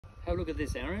Have a look at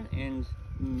this, Aaron and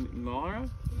Moira.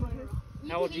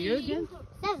 How old are you again?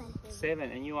 7.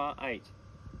 7, and you are 8.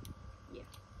 Yeah,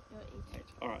 you're 8.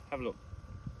 All right, have a look.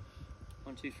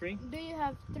 1, 2, 3. Do you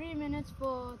have 3 minutes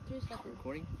for 3 Stop seconds?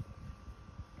 recording.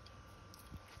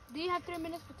 Do you have 3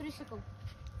 minutes for 3 seconds?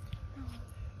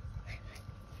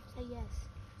 Say yes.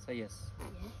 Say yes. Yes.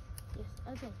 Yes.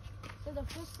 Okay. So the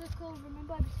first circle,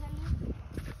 remember I was telling you?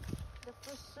 The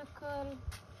first circle,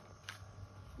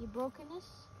 your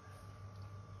brokenness.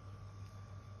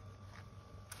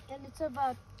 And it's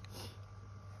about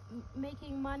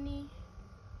making money,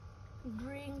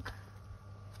 drink,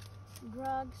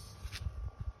 drugs,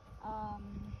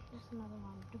 there's another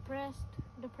one,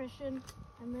 depression,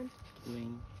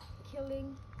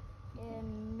 killing,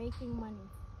 and making money.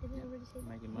 Did I already say that?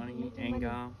 Making money, Making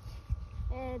anger. money.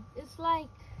 And it's like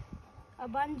a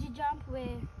bungee jump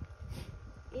where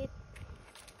it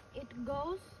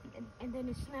goes and then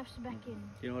it snaps back in. Do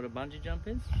you know what a bungee jump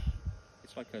is?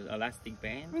 It's like an elastic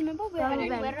band. Remember where and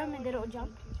they don't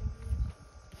jump?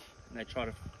 And they try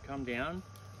to come down,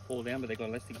 fall down, but they've got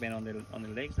an elastic band on their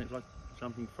legs, and it's like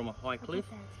jumping from a high cliff,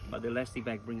 but the elastic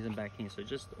band brings them back in. So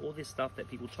just all this stuff that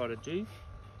people try to do,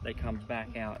 they come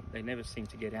back out. They never seem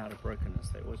to get out of brokenness.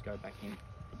 They always go back in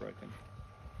to broken.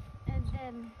 And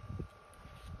then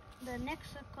the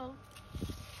next circle,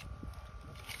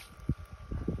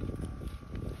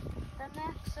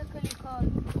 you call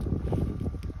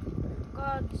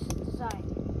God's design.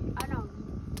 I know,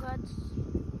 God's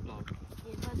Love.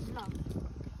 Yeah, God's love.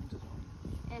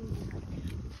 And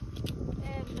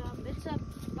it's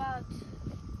about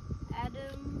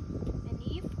Adam and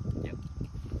Eve. Yep.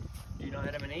 Do you know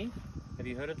Adam and Eve? Have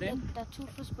you heard of them? The two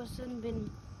first person been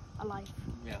alive.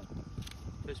 Yeah.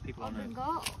 First people I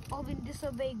know. Or been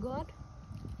disobey God.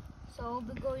 So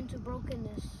we go into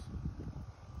brokenness.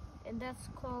 And that's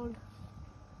called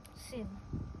sin.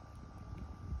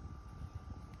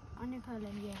 On your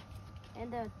column, yeah.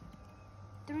 And the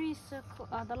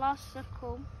last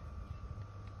circle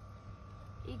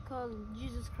equals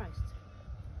Jesus Christ.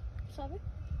 Sorry?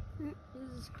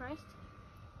 Jesus Christ,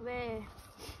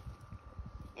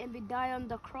 and we die on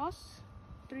the cross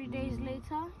 3 days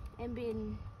later and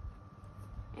been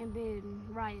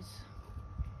rise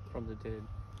from the dead.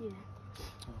 Yeah.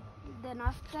 Then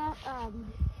after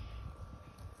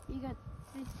you got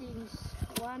 3 things.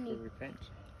 One is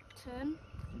repent, turn,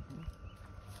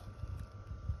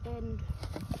 and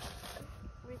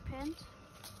repent,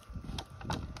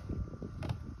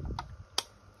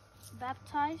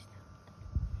 baptized.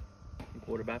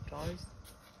 Water baptized.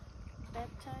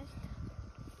 Baptized.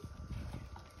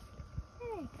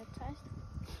 Hey, baptized.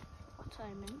 Water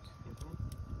I meant.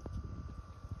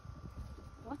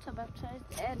 Water baptized.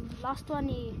 And last one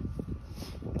is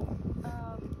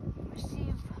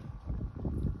receive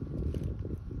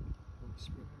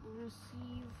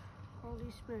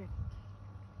Holy Spirit.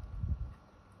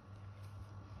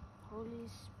 Holy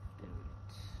Spirit.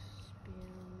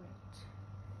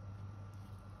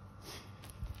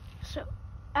 So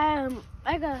I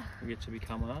got. We get to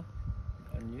become a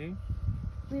new.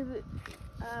 We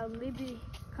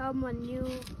become a new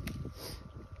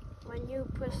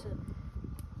person.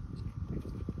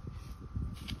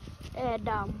 And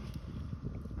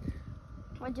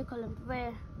what do you call it?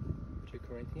 Where 2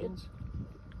 Corinthians.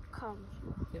 Comes.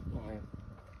 Yep.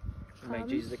 You make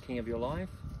Jesus the king of your life.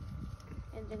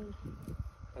 And then.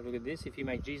 Have a look at this. If you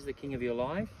make Jesus the king of your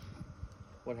life,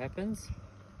 what happens?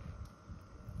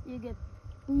 You get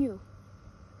new.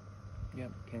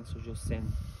 Yep, cancels your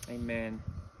sin. Amen.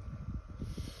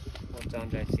 Well done,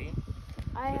 JC.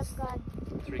 I have got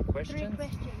 3 questions. 3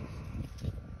 questions.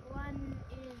 One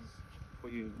is For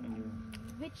you.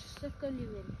 which circle you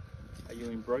in? Are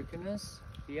you in brokenness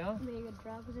here? Where you got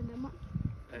drugs in the month?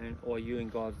 Or are you in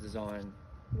God's design?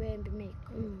 Where in the make?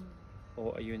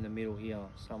 Or are you in the middle here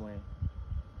somewhere?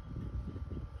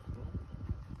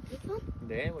 This one?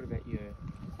 There? What about you?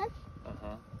 Huh?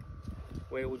 Uh-huh.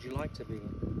 Where would you like to be?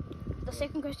 The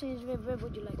second question is where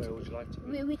would you like Where to would be? you like to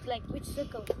be? Which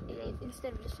circle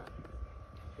instead of this one?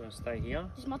 You want to stay here?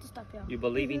 This must stop here. You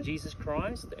believe in Jesus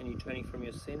Christ and you're turning from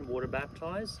your sin, water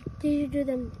baptized. Did you do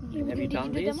them? Have you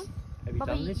done this? Have you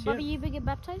done this yet? Bobby, you ever get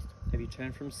baptized? Have you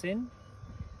turned from sin?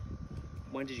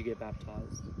 When did you get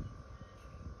baptized?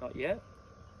 Not yet?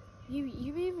 You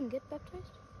even get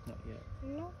baptized? Not yet.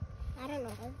 No, I don't know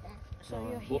about that. So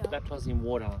you're We're here. baptized in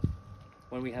water.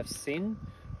 When we have sin,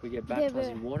 we get baptized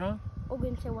in water.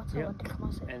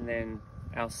 And then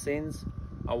our sins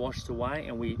are washed away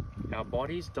and our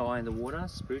bodies die in the water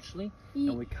spiritually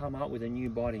and we come up with a new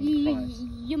body in Christ.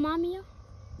 Your mama here?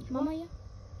 Mama here?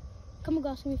 Come and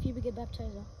ask me if you would get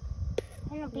baptized.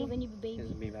 Hello, when you be She baby.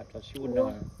 hasn't been baptized. She would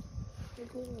know.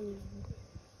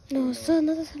 No, son,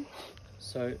 not son.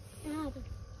 So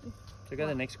go to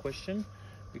the next question,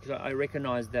 because I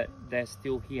recognise that they're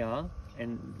still here,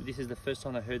 and this is the first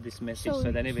time I heard this message,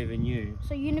 so they never even knew.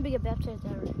 So you never get baptized,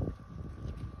 Aaron.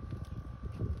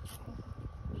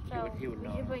 He would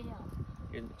know. But yeah.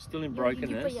 You're still in But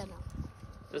brokenness. yeah, now.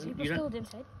 Doesn't You you still don't?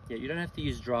 inside. Yeah, you don't have to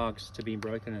use drugs to be in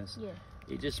brokenness. Yeah.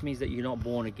 It just means that you're not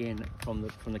born again from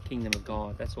the kingdom of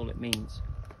God. That's all it means.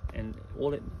 And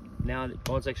now that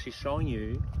God's actually showing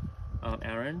you,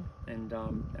 Aaron and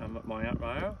my Aunt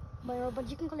Maya. But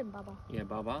you can call him Baba. Yeah,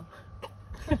 Baba.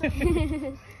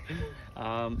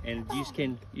 And you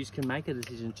can make a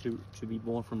decision to be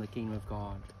born from the kingdom of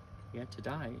God. Yeah,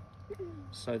 today.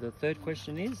 So the third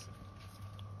question is,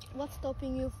 What's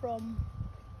stopping you from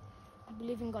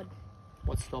believing God?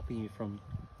 what's stopping you from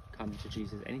coming to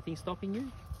Jesus? Anything stopping you?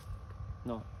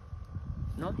 No.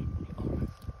 No? All right.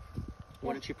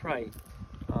 Why don't you pray?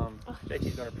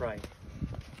 Betty's going to pray.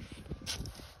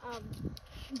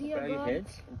 Dear Bow your God,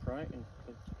 heads and pray and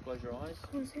close your eyes.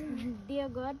 dear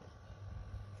God,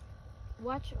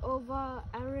 watch over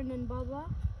Aaron and Baba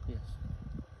Yes.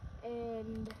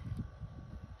 and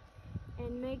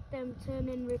make them turn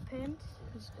and repent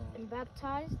Yes, God. and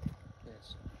baptized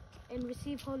Yes. and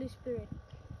receive Holy Spirit.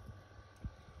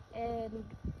 And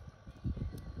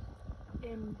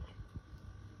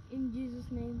in Jesus'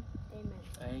 name,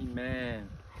 amen. Amen.